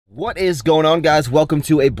What is going on, guys? Welcome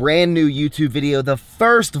to a brand new YouTube video, the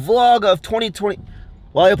first vlog of 2020.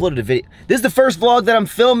 Well, I uploaded a video. This is the first vlog that I'm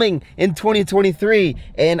filming in 2023,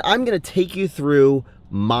 and I'm gonna take you through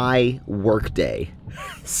my workday.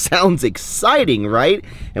 Sounds exciting, right?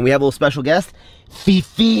 And we have a little special guest,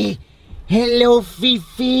 Fifi. Hello,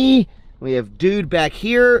 Fifi. We have Dude back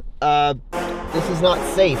here. This is not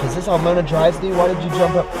safe. Is this how Mona drives, dude? Why did you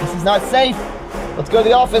jump up? This is not safe. Let's go to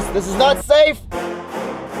the office. This is not safe.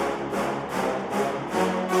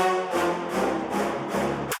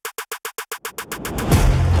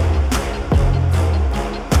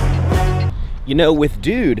 You know, with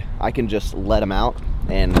Dude, I can just let him out,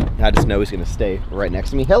 and I just know he's gonna stay right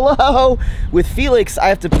next to me. Hello! With Felix, I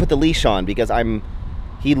have to put the leash on because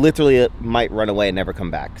he literally might run away and never come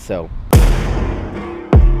back, so.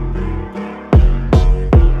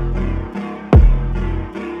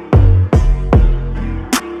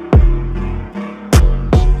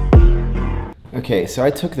 Okay, so I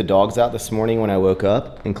took the dogs out this morning when I woke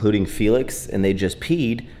up, including Felix, and they just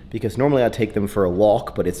peed because normally I take them for a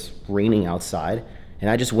walk, but it's raining outside. And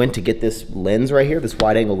I just went to get this lens right here, this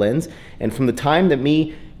wide angle lens. And from the time that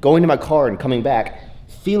me going to my car and coming back,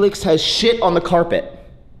 Felix has shit on the carpet.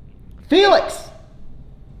 Felix!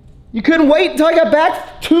 You couldn't wait until I got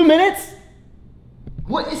back 2 minutes?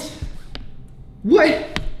 What?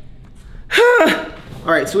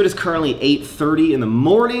 All right, so it is currently 8:30 in the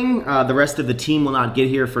morning. The rest of the team will not get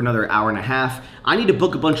here for another hour and a half. I need to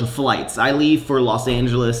book a bunch of flights. I leave for Los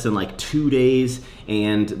Angeles in like 2 days,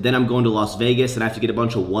 and then I'm going to Las Vegas, and I have to get a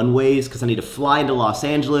bunch of one-ways because I need to fly into Los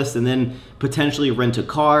Angeles and then potentially rent a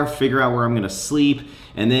car, figure out where I'm gonna sleep,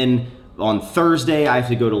 and then on Thursday I have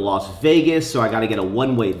to go to Las Vegas, so I gotta get a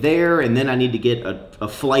one-way there, and then I need to get a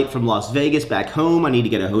flight from Las Vegas back home. I need to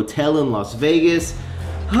get a hotel in Las Vegas.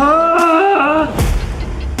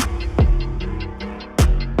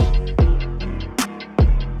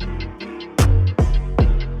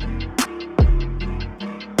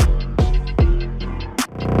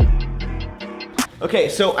 Okay,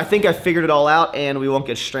 so I think I figured it all out and we won't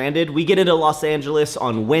get stranded. We get into Los Angeles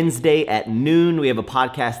on Wednesday at noon. We have a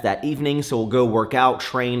podcast that evening, so we'll go work out,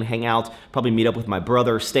 train, hang out, probably meet up with my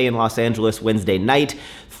brother, stay in Los Angeles Wednesday night.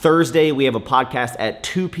 Thursday, we have a podcast at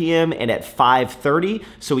 2 p.m. and at 5:30,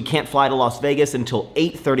 so we can't fly to Las Vegas until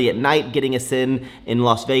 8:30 at night, getting us in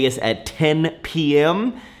Las Vegas at 10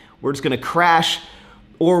 p.m. We're just gonna crash,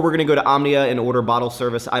 or we're gonna go to Omnia and order bottle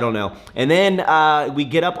service, I don't know. And then we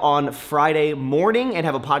get up on Friday morning and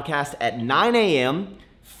have a podcast at 9 a.m.,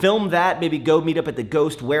 film that, maybe go meet up at the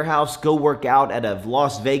Ghost Warehouse, go work out at a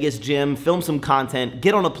Las Vegas gym, film some content,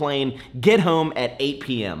 get on a plane, get home at 8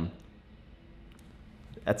 p.m.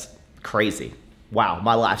 That's crazy. Wow,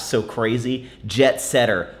 my life's so crazy. Jet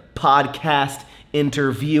setter, podcast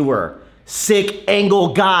interviewer, sick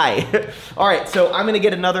angle guy. All right, so I'm gonna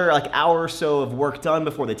get another like hour or so of work done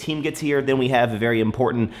before the team gets here. Then we have a very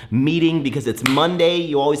important meeting because it's Monday.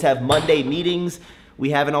 You always have Monday meetings.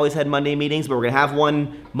 We haven't always had Monday meetings, but we're gonna have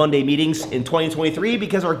Monday meetings in 2023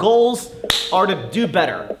 because our goals are to do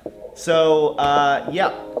better. So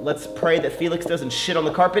yeah, let's pray that Felix doesn't shit on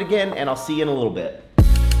the carpet again, and I'll see you in a little bit.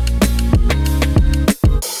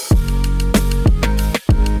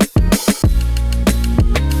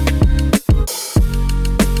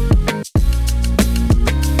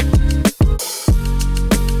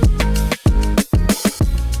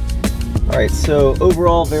 All right, so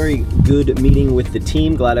overall, very good meeting with the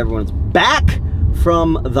team. Glad everyone's back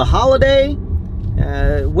from the holiday.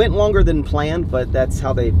 Went longer than planned, but that's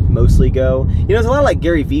how they mostly go. You know, there's a lot of like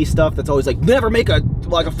Gary Vee stuff that's always like, never make a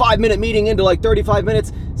 5-minute meeting into like 35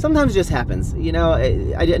 minutes. Sometimes it just happens. You know,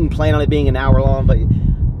 I didn't plan on it being an hour long, but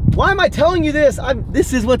why am I telling you this?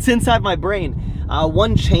 This is what's inside my brain.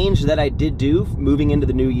 One change that I did do moving into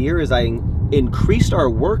the new year is I increased our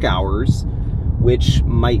work hours, which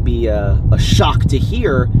might be a shock to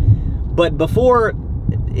hear. But before,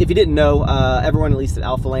 if you didn't know, everyone, at least at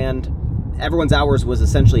Alphaland, everyone's hours was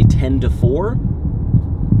essentially 10 to 4.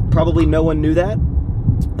 Probably no one knew that.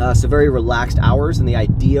 So very relaxed hours, and the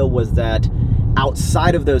idea was that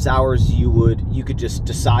outside of those hours, you could just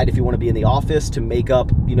decide if you want to be in the office to make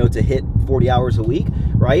up, you know, to hit 40 hours a week,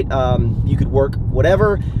 right? You could work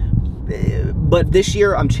whatever. But this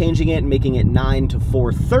year, I'm changing it and making it 9 to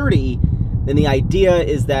 4:30. And the idea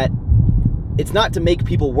is that it's not to make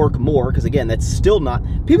people work more, because again, that's still not,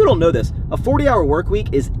 people don't know this. A 40-hour work week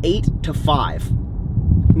is 8 to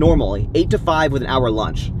 5, normally, 8 to 5 with an hour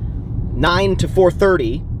lunch. 9 to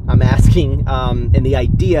 4:30, I'm asking, and the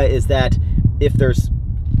idea is that if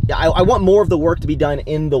I want more of the work to be done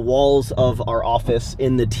in the walls of our office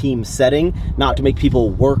in the team setting, not to make people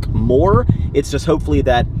work more. It's just hopefully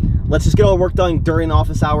that let's just get all the work done during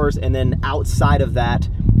office hours, and then outside of that,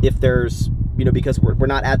 if there's, you know, because we're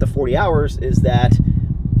not at the 40 hours, is that,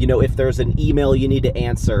 you know, if there's an email you need to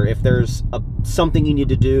answer, if there's something you need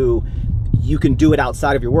to do, you can do it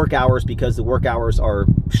outside of your work hours because the work hours are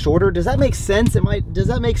shorter. Does that make sense? Does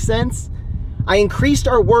that make sense? I increased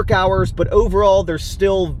our work hours, but overall they're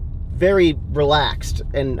still very relaxed,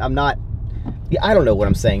 and I don't know what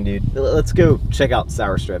I'm saying, dude. Let's go check out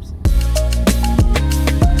Sour Strips.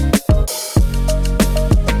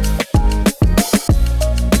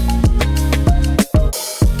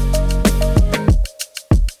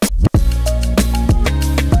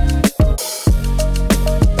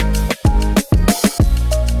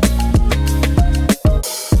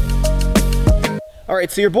 All right,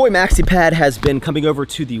 so your boy MaxiPad has been coming over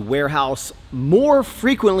to the warehouse more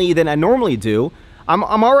frequently than I normally do.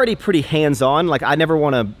 I'm already pretty hands-on. Like I never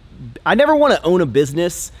want to own a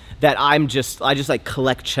business that I just like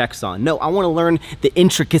collect checks on. No, I want to learn the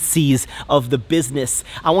intricacies of the business.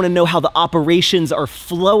 I want to know how the operations are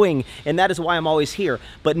flowing, and that is why I'm always here.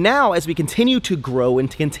 But now, as we continue to grow and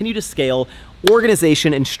to continue to scale,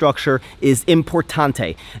 organization and structure is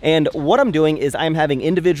importante. And what I'm doing is I'm having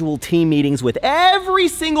individual team meetings with every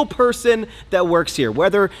single person that works here.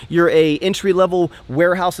 Whether you're a entry-level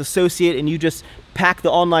warehouse associate and you just pack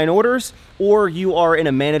the online orders, or you are in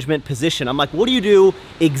a management position. I'm like, what do you do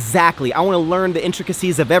exactly? I want to learn the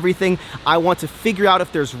intricacies of everything. I want to figure out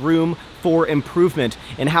if there's room for improvement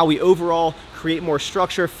and how we overall create more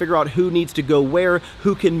structure, figure out who needs to go where,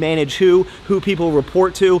 who can manage who people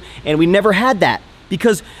report to, and we never had that.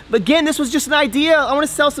 Because, again, this was just an idea. I want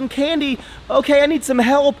to sell some candy. Okay, I need some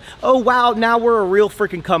help. Oh, wow, now we're a real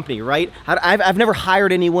freaking company, right? I've never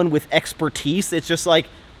hired anyone with expertise. It's just like,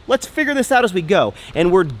 let's figure this out as we go.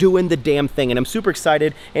 And we're doing the damn thing, and I'm super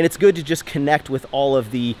excited, and it's good to just connect with all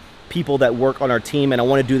of the people that work on our team, and I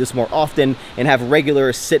want to do this more often and have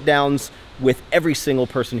regular sit-downs with every single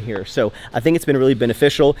person here. So I think it's been really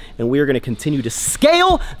beneficial, and we are going to continue to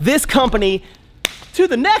scale this company to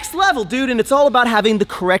the next level, dude, and it's all about having the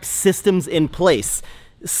correct systems in place.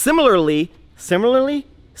 Similar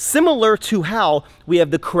to how we have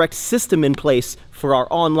the correct system in place for our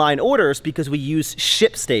online orders because we use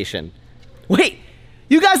ShipStation. Wait,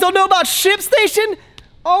 you guys don't know about ShipStation?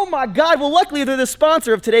 Oh my God, well luckily they're the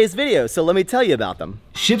sponsor of today's video, so let me tell you about them.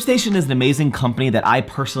 ShipStation is an amazing company that I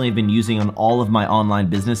personally have been using on all of my online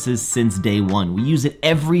businesses since day one. We use it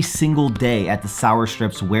every single day at the Sour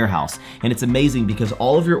Strips warehouse, and it's amazing because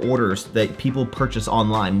all of your orders that people purchase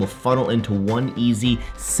online will funnel into one easy,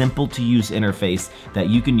 simple to use interface that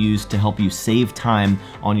you can use to help you save time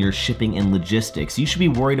on your shipping and logistics. You should be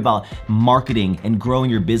worried about marketing and growing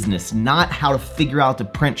your business, not how to figure out to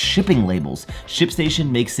print shipping labels.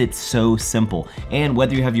 ShipStation makes it so simple, and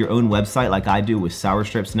whether you have your own website like I do with Sour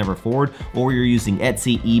Strips Never Forward, or you're using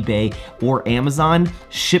Etsy, eBay, or Amazon,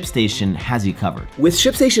 ShipStation has you covered. With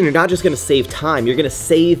ShipStation, you're not just gonna save time, you're gonna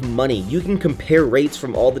save money. You can compare rates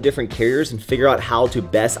from all the different carriers and figure out how to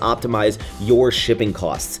best optimize your shipping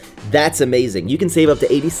costs. That's amazing. You can save up to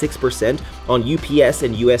 86% on UPS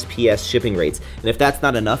and USPS shipping rates. And if that's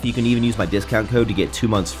not enough, you can even use my discount code to get 2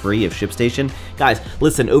 months free of ShipStation. Guys,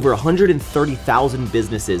 listen, over 130,000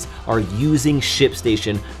 businesses are using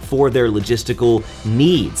ShipStation for their logistical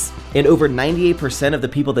needs. And over 98% of the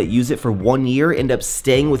people that use it for 1 year end up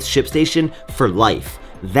staying with ShipStation for life.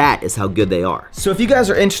 That is how good they are. So if you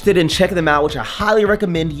guys are interested in checking them out, which I highly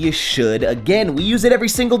recommend you should, again, we use it every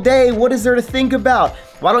single day. What is there to think about?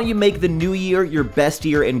 Why don't you make the new year your best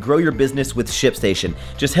year and grow your business with ShipStation?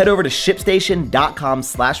 Just head over to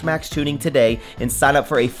shipstation.com/maxtuning today and sign up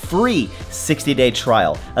for a free 60-day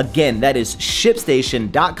trial. Again, that is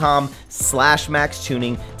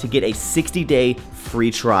shipstation.com/maxtuning to get a 60-day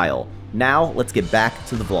free trial. Now, let's get back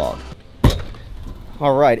to the vlog.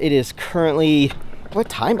 All right, it is currently, what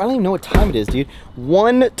time? I don't even know what time it is, dude.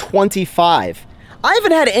 1:25. I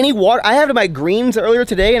haven't had any water. I had my greens earlier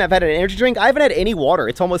today and I've had an energy drink. I haven't had any water.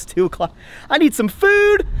 It's almost 2 o'clock. I need some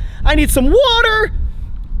food. I need some water.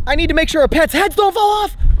 I need to make sure our pets' heads don't fall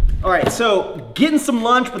off. All right, so getting some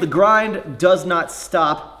lunch, but the grind does not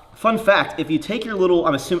stop. Fun fact, if you take your little,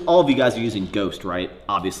 I'm assuming all of you guys are using Ghost, right?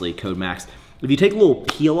 Obviously, Code Max. If you take a little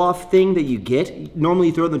peel off thing that you get, normally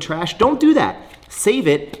you throw it in the trash, don't do that. Save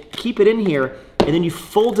it, keep it in here, and then you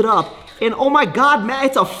fold it up, and oh my God, Matt,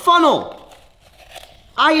 it's a funnel.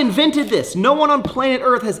 I invented this. No one on planet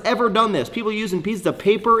Earth has ever done this. People using pieces of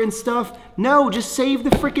paper and stuff. No, just save the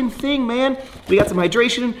freaking thing, man. We got some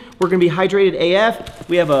hydration. We're gonna be hydrated AF.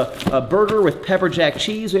 We have a burger with pepper jack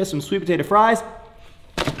cheese. We have some sweet potato fries.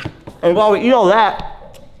 And while we eat all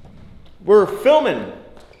that, we're filming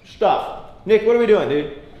stuff. Nick, what are we doing,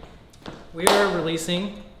 dude? We are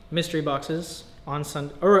releasing mystery boxes on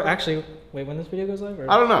Sunday. Or actually, wait, when this video goes live?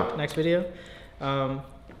 Or I don't know. Next video. That's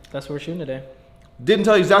what we're shooting today. Didn't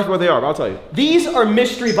tell you exactly what they are, but I'll tell you. These are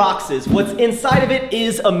mystery boxes. What's inside of it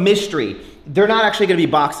is a mystery. They're not actually gonna be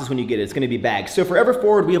boxes when you get it, it's gonna be bags. So for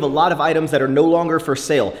Everforward, we have a lot of items that are no longer for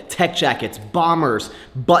sale. Tech jackets, bombers,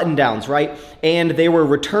 button downs, right? And they were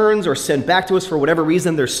returns or sent back to us for whatever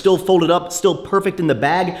reason. They're still folded up, still perfect in the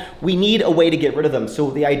bag. We need a way to get rid of them.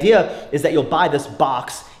 So the idea is that you'll buy this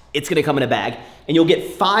box, it's gonna come in a bag, and you'll get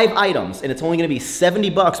 5 items, and it's only gonna be 70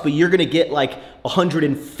 bucks, but you're gonna get like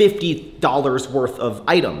 $150 worth of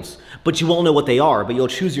items. But you won't know what they are, but you'll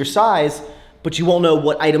choose your size, but you won't know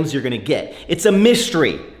what items you're gonna get. It's a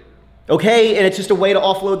mystery, okay? And it's just a way to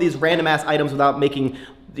offload these random ass items without making,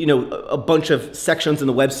 you know, a bunch of sections in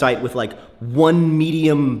the website with like 1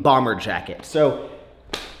 medium bomber jacket. So,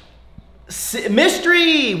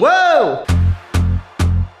 mystery, whoa!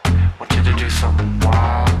 Want you to do something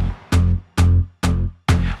wild.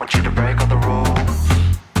 Want you to break all the rules.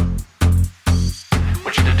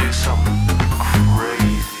 Want you to do something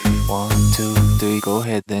crazy. 1, 2, 3, go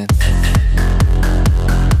ahead then.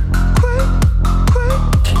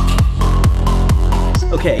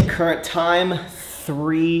 Okay, current time,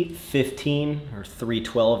 3:15 or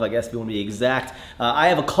 3:12, I guess if you want to be exact. I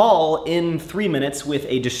have a call in 3 minutes with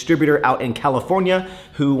a distributor out in California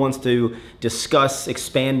who wants to discuss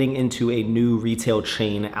expanding into a new retail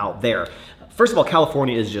chain out there. First of all,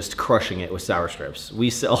 California is just crushing it with sour strips.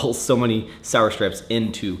 We sell so many sour strips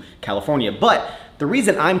into California. But the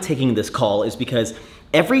reason I'm taking this call is because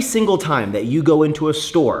every single time that you go into a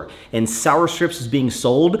store and sour strips is being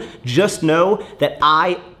sold, just know that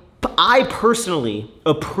I personally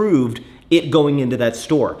approved it going into that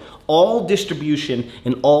store. All distribution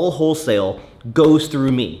and all wholesale goes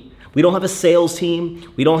through me. We don't have a sales team.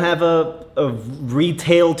 We don't have a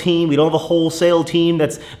retail team. We don't have a wholesale team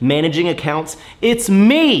that's managing accounts. It's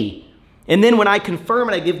me. And then when I confirm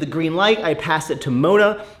and I give the green light, I pass it to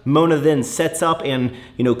Mona. Mona then sets up and,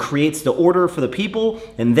 you know, creates the order for the people.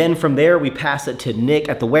 And then from there, we pass it to Nick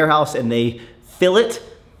at the warehouse and they fill it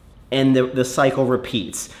and the cycle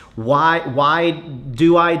repeats. Why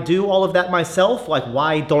do I do all of that myself? Like,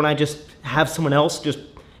 why don't I just have someone else just,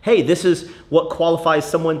 hey, this is what qualifies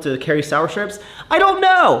someone to carry sour strips? I don't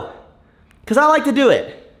know, because I like to do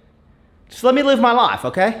it. Just let me live my life,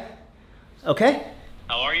 okay? Okay?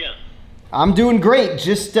 How are you? I'm doing great,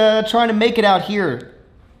 just trying to make it out here.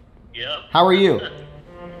 Yep. How are you?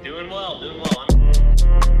 Doing well, doing well.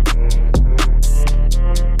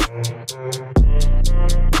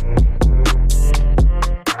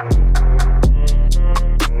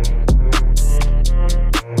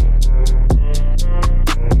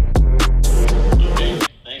 Okay,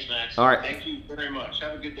 thanks, Max. All right. Thank you very much.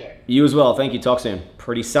 Have a good day. You as well, thank you, talk soon.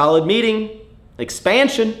 Pretty solid meeting,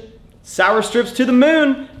 expansion, sour strips to the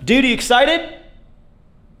moon. Dude, are you excited?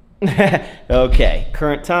 Okay,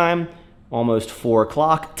 current time, almost 4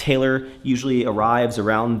 o'clock. Taylor usually arrives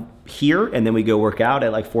around here and then we go work out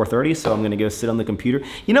at like 4:30, so I'm gonna go sit on the computer.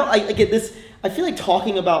 You know, I get this, I feel like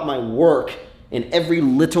talking about my work and every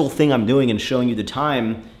little thing I'm doing and showing you the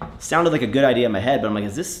time sounded like a good idea in my head, but I'm like,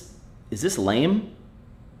 is this lame?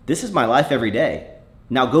 This is my life every day.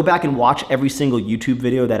 Now go back and watch every single YouTube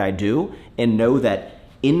video that I do and know that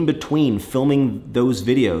in between filming those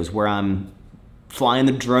videos where I'm flying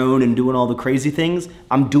the drone and doing all the crazy things,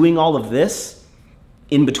 I'm doing all of this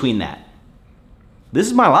in between that. This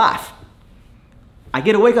is my life. I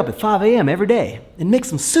get to wake up at 5 a.m. every day and make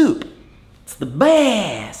some soup. It's the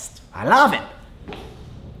best. I love it.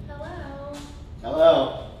 Hello.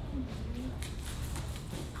 Hello.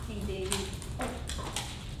 Hey, baby.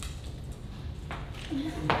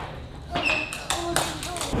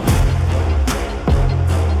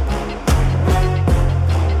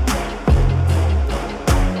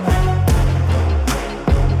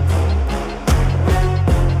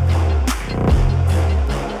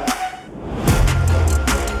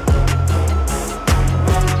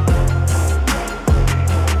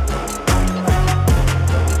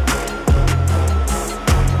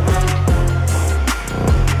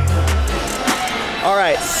 All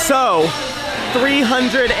right, so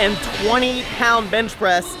 320-pound bench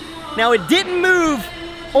press. Now it didn't move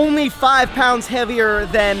only 5 pounds heavier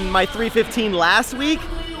than my 315 last week,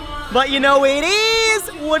 But you know, it is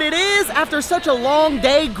what it is. After such a long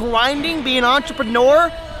day grinding, being an entrepreneur,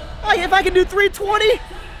 if I can do 320,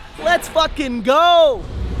 let's fucking go.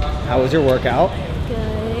 How was your workout?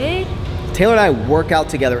 Good. Taylor and I work out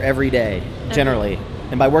together every day, generally.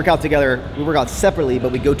 And by work out together, we work out separately,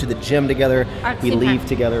 but we go to the gym together, we leave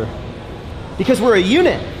together. Because we're a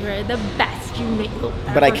unit. We're the best unit.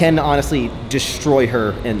 But I can honestly destroy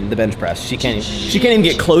her in the bench press. She can't even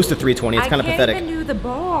get close to 320. It's kind of pathetic. I can't even do the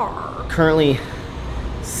bar. Currently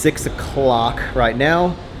 6 o'clock right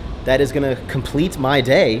now. That is gonna complete my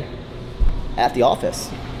day at the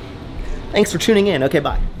office. Thanks for tuning in. Okay,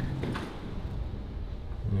 bye.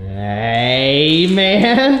 Hey,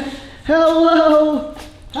 man. Hello.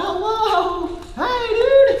 Hello.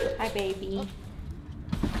 Hi, dude. Hi, baby.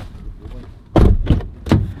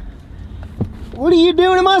 What are you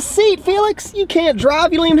doing in my seat, Felix? You can't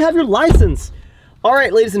drive. You don't even have your license. All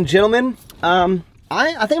right, ladies and gentlemen. I think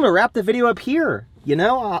I'm gonna wrap the video up here. You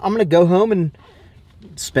know, I'm gonna go home and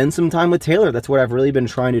spend some time with Taylor. That's what I've really been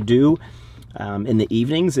trying to do in the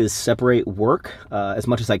evenings, is separate work as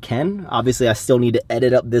much as I can. Obviously, I still need to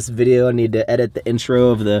edit up this video. I need to edit the intro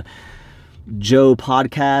of the Joe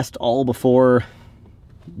podcast all before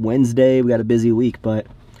Wednesday. We got a busy week, but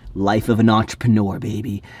life of an entrepreneur,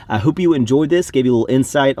 baby. I hope you enjoyed this, gave you a little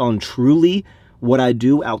insight on truly what I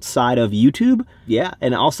do outside of YouTube. Yeah,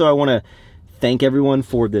 and also I want to thank everyone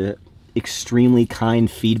for the extremely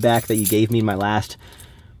kind feedback that you gave me in my last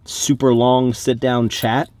super long sit-down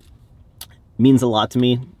chat. It means a lot to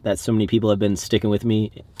me that so many people have been sticking with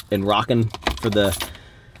me and rocking for the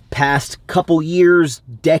past couple years,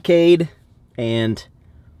 decade, and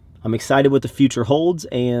I'm excited what the future holds,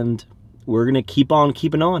 and we're gonna keep on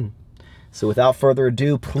keeping on. So without further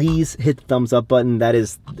ado, please hit the thumbs up button. That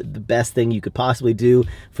is the best thing you could possibly do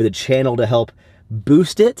for the channel to help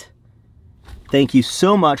boost it. Thank you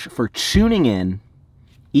so much for tuning in.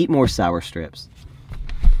 Eat more sour strips.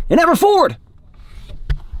 And ever forward!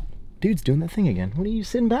 Dude's doing that thing again. What are you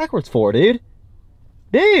sitting backwards for, dude?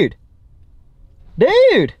 Dude!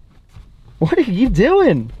 Dude! What are you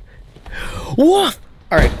doing? Woof!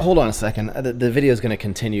 All right, hold on a second. The video is going to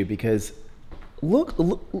continue because look,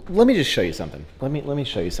 let me just show you something. Let me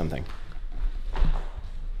show you something.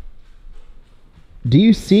 Do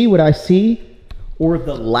you see what I see, or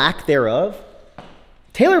the lack thereof?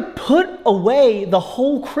 Taylor put away the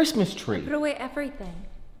whole Christmas tree. Put away everything.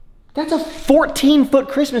 That's a 14-foot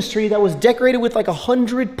Christmas tree that was decorated with like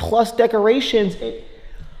 100+ decorations.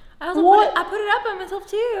 I put it up by myself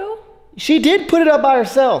too. She did put it up by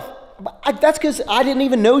herself. That's because I didn't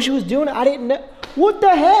even know she was doing it. I didn't know. What the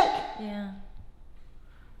heck? Yeah.